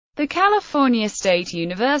The California State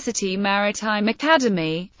University Maritime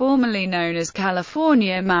Academy, formerly known as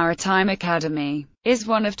California Maritime Academy, is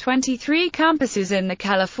one of 23 campuses in the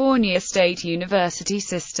California State University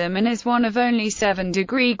system and is one of only 7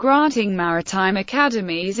 degree-granting maritime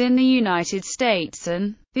academies in the United States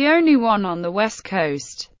and the only one on the West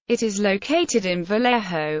Coast. It is located in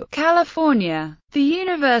Vallejo, California. The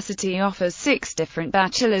university offers 6 different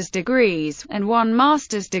bachelor's degrees and 1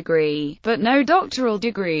 master's degree, but no doctoral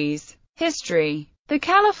degrees. History. The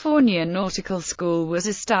California Nautical School was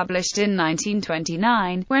established in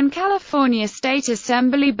 1929, when California State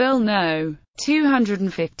Assembly Bill No.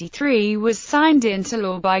 253 was signed into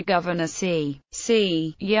law by Governor C.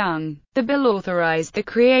 Young. The bill authorized the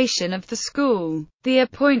creation of the school, the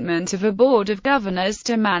appointment of a board of governors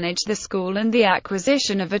to manage the school, and the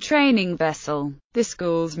acquisition of a training vessel. The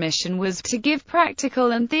school's mission was to give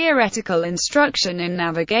practical and theoretical instruction in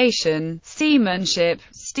navigation, seamanship,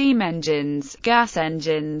 steam engines, gas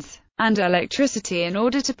engines, and electricity in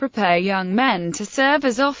order to prepare young men to serve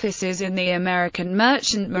as officers in the American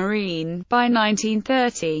Merchant Marine. By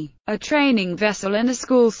 1930, a training vessel and a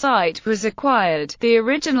school site was acquired. The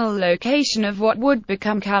original location of what would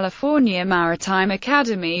become California Maritime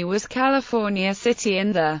Academy was California City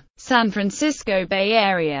in the San Francisco Bay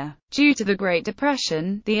Area. Due to the Great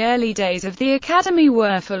Depression, the early days of the academy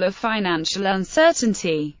were full of financial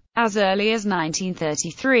uncertainty. As early as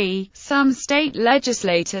 1933, some state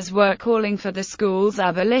legislators were calling for the school's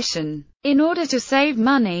abolition. In order to save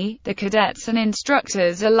money, the cadets and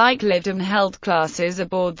instructors alike lived and held classes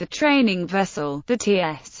aboard the training vessel, the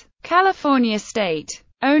T.S. California State.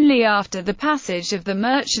 Only after the passage of the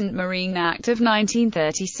Merchant Marine Act of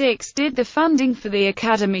 1936 did the funding for the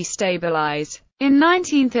academy stabilize. In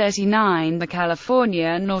 1939, the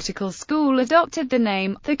California Nautical School adopted the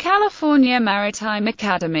name, the California Maritime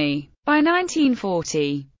Academy. By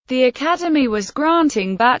 1940, the academy was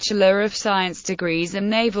granting Bachelor of Science degrees and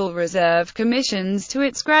Naval Reserve commissions to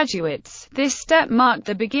its graduates. This step marked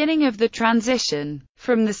the beginning of the transition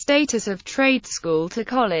from the status of trade school to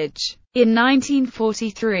college. In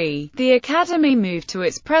 1943, the academy moved to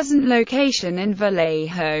its present location in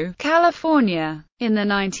Vallejo, California. In the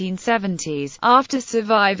 1970s, after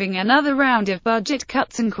surviving another round of budget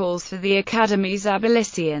cuts and calls for the academy's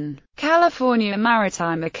abolition, California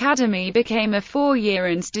Maritime Academy became a 4-year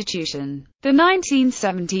institution. The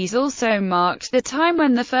 1970s also marked the time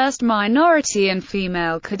when the first minority and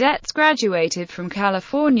female cadets graduated from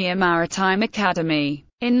California Maritime Academy.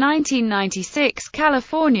 In 1996,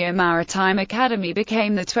 California Maritime Academy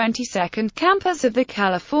became the 22nd campus of the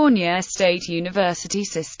California State University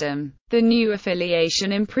system. The new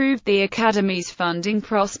affiliation improved the academy's funding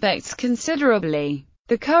prospects considerably.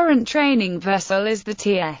 The current training vessel is the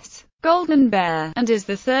T.S. Golden Bear, and is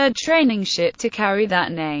the 3rd training ship to carry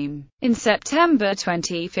that name. In September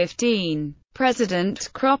 2015, President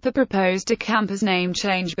Cropper proposed a campus name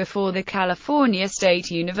change before the California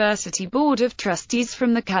State University Board of Trustees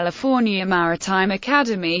from the California Maritime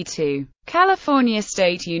Academy to California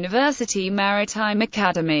State University Maritime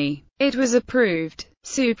Academy. It was approved.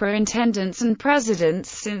 Superintendents and presidents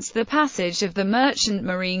since the passage of the Merchant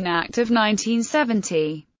Marine Act of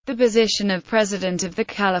 1970. The position of President of the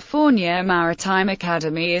California Maritime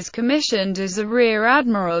Academy is commissioned as a Rear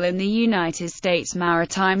Admiral in the United States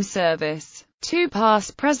Maritime Service. 2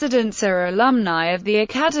 past presidents are alumni of the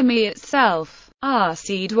Academy itself.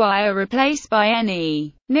 R.C. Dwyer replaced by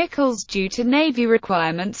N.E. Nichols due to Navy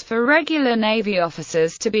requirements for regular Navy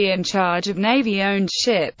officers to be in charge of Navy-owned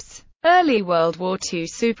ships. Early World War II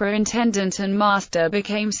Superintendent and Master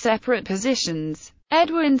became separate positions.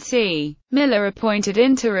 Edwin C. Miller appointed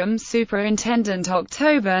interim superintendent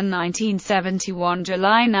October 1971 –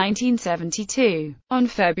 July 1972. On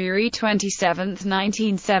February 27,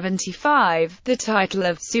 1975, the title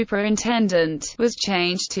of superintendent was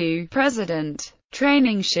changed to president.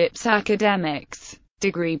 Training ships academics.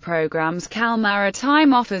 Degree programs. Cal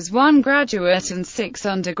Maritime offers 1 graduate and 6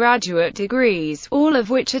 undergraduate degrees, all of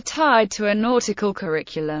which are tied to a nautical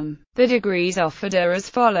curriculum. The degrees offered are as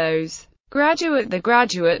follows. Graduate. The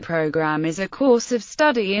graduate program is a course of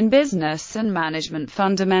study in business and management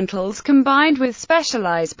fundamentals combined with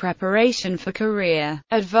specialized preparation for career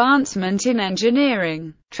advancement in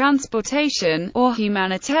engineering, transportation, or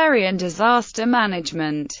humanitarian disaster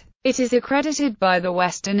management. It is accredited by the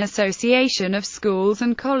Western Association of Schools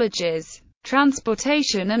and Colleges.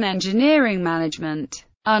 Transportation and engineering management.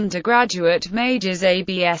 Undergraduate majors: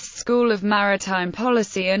 ABS School of Maritime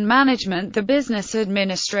Policy and Management. The Business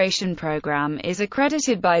Administration program is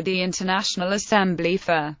accredited by the International Assembly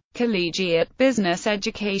for Collegiate Business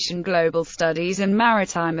Education, Global Studies and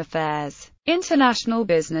Maritime Affairs. International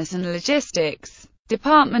Business and Logistics.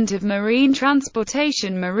 Department of Marine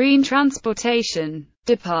Transportation. Marine Transportation.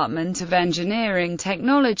 Department of Engineering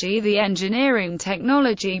Technology. The engineering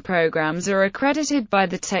technology programs are accredited by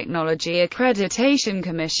the Technology Accreditation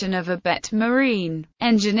Commission of ABET. Marine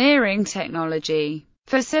Engineering Technology.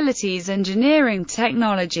 Facilities Engineering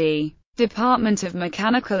Technology. Department of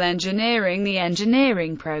Mechanical Engineering. The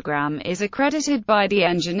engineering program is accredited by the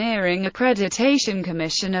Engineering Accreditation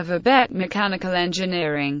Commission of ABET. Mechanical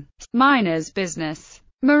Engineering. Minors: Business,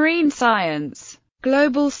 Marine Science,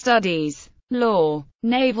 Global Studies, Law,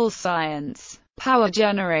 Naval Science, Power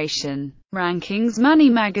Generation. Rankings: Money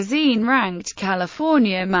Magazine ranked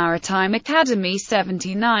California Maritime Academy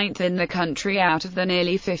 79th in the country out of the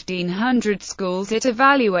nearly 1,500 schools it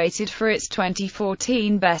evaluated for its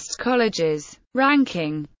 2014 Best Colleges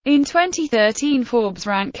ranking. In 2013, Forbes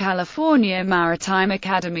ranked California Maritime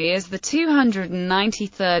Academy as the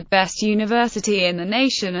 293rd best university in the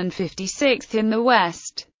nation and 56th in the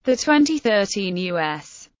West. The 2013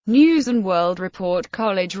 U.S. News & World Report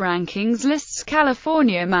College Rankings lists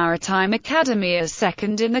California Maritime Academy as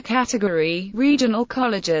second in the category Regional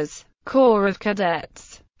Colleges, Corps of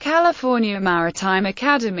Cadets. California Maritime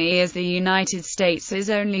Academy is the United States'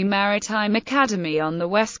 only maritime academy on the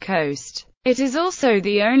West Coast. It is also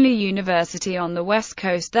the only university on the West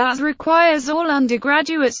Coast that requires all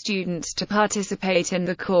undergraduate students to participate in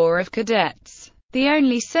the Corps of Cadets. The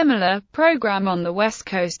only similar program on the West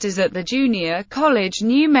Coast is at the Junior College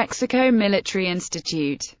New Mexico Military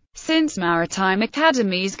Institute. Since maritime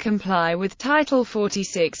academies comply with Title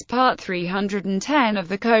 46, Part 310 of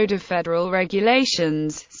the Code of Federal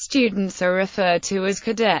Regulations, students are referred to as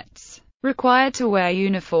cadets, required to wear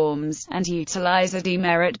uniforms, and utilize a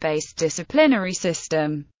demerit-based disciplinary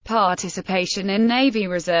system. Participation in Navy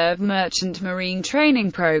Reserve Merchant Marine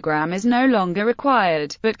Training Program is no longer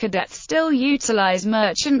required, but cadets still utilize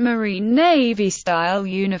Merchant Marine Navy-style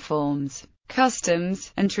uniforms,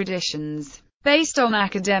 customs, and traditions. Based on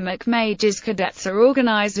academic majors, cadets are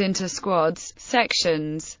organized into squads,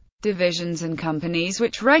 sections, divisions and companies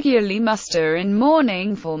which regularly muster in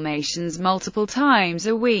morning formations multiple times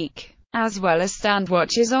a week, as well as stand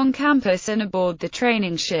watches on campus and aboard the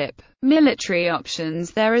training ship. Military options: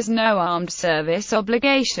 there is no armed service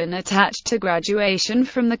obligation attached to graduation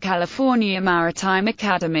from the California Maritime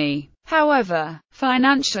Academy. However,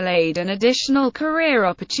 financial aid and additional career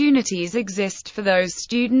opportunities exist for those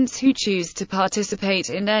students who choose to participate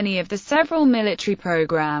in any of the several military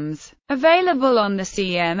programs available on the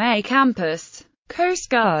CMA campus. Coast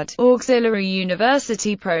Guard Auxiliary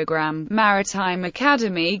University Program, Maritime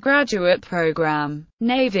Academy Graduate Program,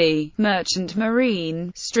 Navy Merchant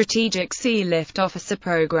Marine Strategic Sea Lift Officer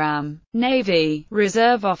Program, Navy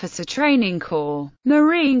Reserve Officer Training Corps,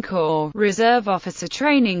 Marine Corps Reserve Officer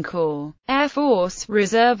Training Corps, Air Force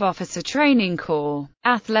Reserve Officer Training Corps.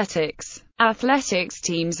 Athletics. Athletics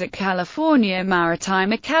teams at California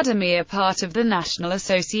Maritime Academy are part of the National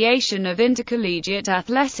Association of Intercollegiate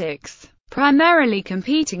Athletics, primarily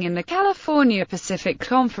competing in the California Pacific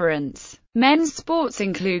Conference. Men's sports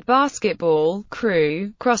include basketball,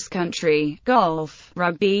 crew, cross-country, golf,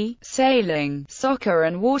 rugby, sailing, soccer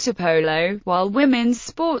and water polo, while women's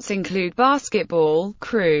sports include basketball,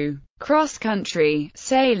 crew, cross-country,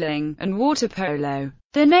 sailing, and water polo.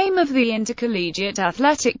 The name of the intercollegiate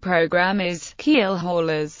athletic program is Keel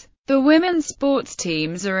Haulers. The women's sports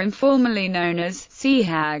teams are informally known as Sea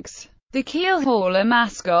Hags. The Keel Hauler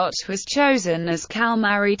mascot was chosen as Cal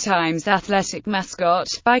Maritime's athletic mascot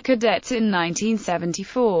by cadets in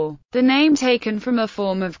 1974, the name taken from a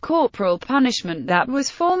form of corporal punishment that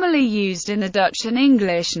was formerly used in the Dutch and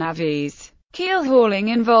English navies. Keel hauling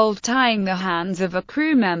involved tying the hands of a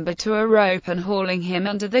crew member to a rope and hauling him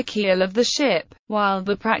under the keel of the ship. While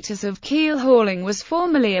the practice of keel hauling was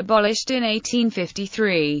formally abolished in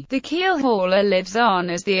 1853, the keel hauler lives on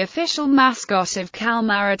as the official mascot of Cal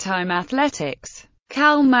Maritime Athletics.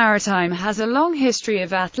 Cal Maritime has a long history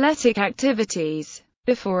of athletic activities.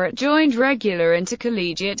 Before it joined regular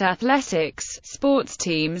intercollegiate athletics, sports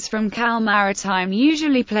teams from Cal Maritime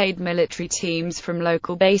usually played military teams from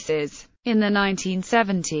local bases. In the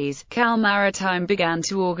 1970s, Cal Maritime began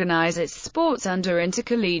to organize its sports under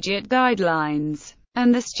intercollegiate guidelines,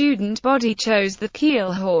 and the student body chose the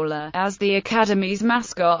keel hauler as the academy's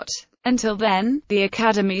mascot. Until then, the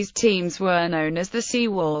academy's teams were known as the Sea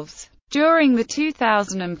Wolves. During the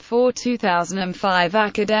 2004-2005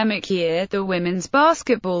 academic year, the women's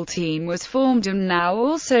basketball team was formed and now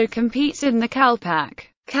also competes in the CalPAC.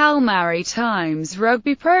 Maritime's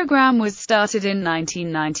rugby program was started in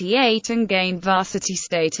 1998 and gained varsity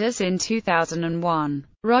status in 2001.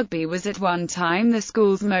 Rugby was at one time the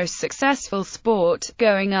school's most successful sport,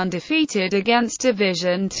 going undefeated against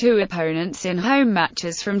Division II opponents in home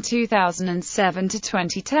matches from 2007 to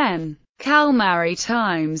 2010.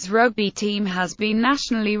 Maritime's rugby team has been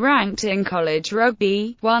nationally ranked in college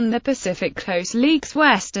rugby, won the Pacific Coast League's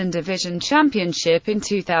Western Division Championship in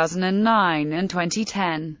 2009 and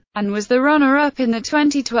 2010, and was the runner-up in the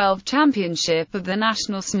 2012 championship of the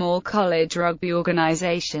National Small College Rugby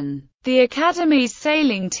Organization. The Academy's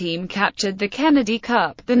sailing team captured the Kennedy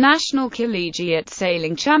Cup, the National Collegiate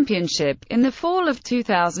Sailing Championship, in the fall of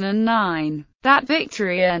 2009. That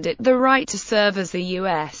victory earned it the right to serve as the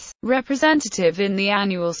U.S. representative in the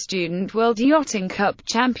annual Student World Yachting Cup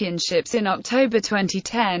Championships in October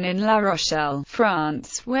 2010 in La Rochelle,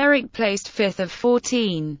 France, where it placed 5th of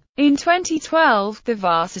 14. In 2012, the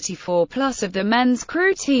Varsity 4+ of the men's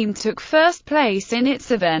crew team took first place in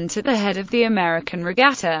its event at the head of the American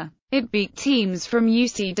Regatta. It beat teams from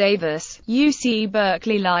UC Davis, UC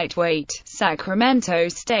Berkeley Lightweight, Sacramento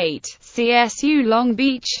State, CSU Long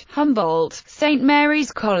Beach, Humboldt, St.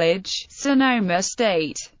 Mary's College, Sonoma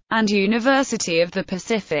State, and University of the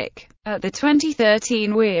Pacific. At the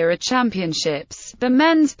 2013 WIRA Championships, the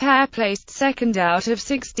men's pair placed second out of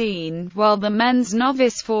 16, while the men's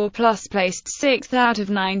novice 4+ placed 6th out of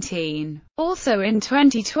 19. Also in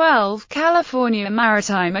 2012, California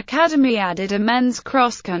Maritime Academy added a men's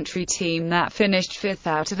cross-country team that finished 5th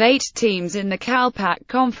out of 8 teams in the CalPAC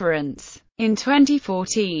Conference. In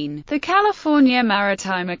 2014, the California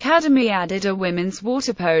Maritime Academy added a women's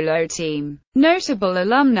water polo team. Notable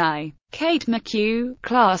alumni: Kate McHugh,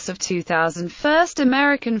 class of 2000, first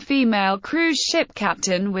American female cruise ship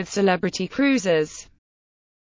captain with Celebrity Cruises.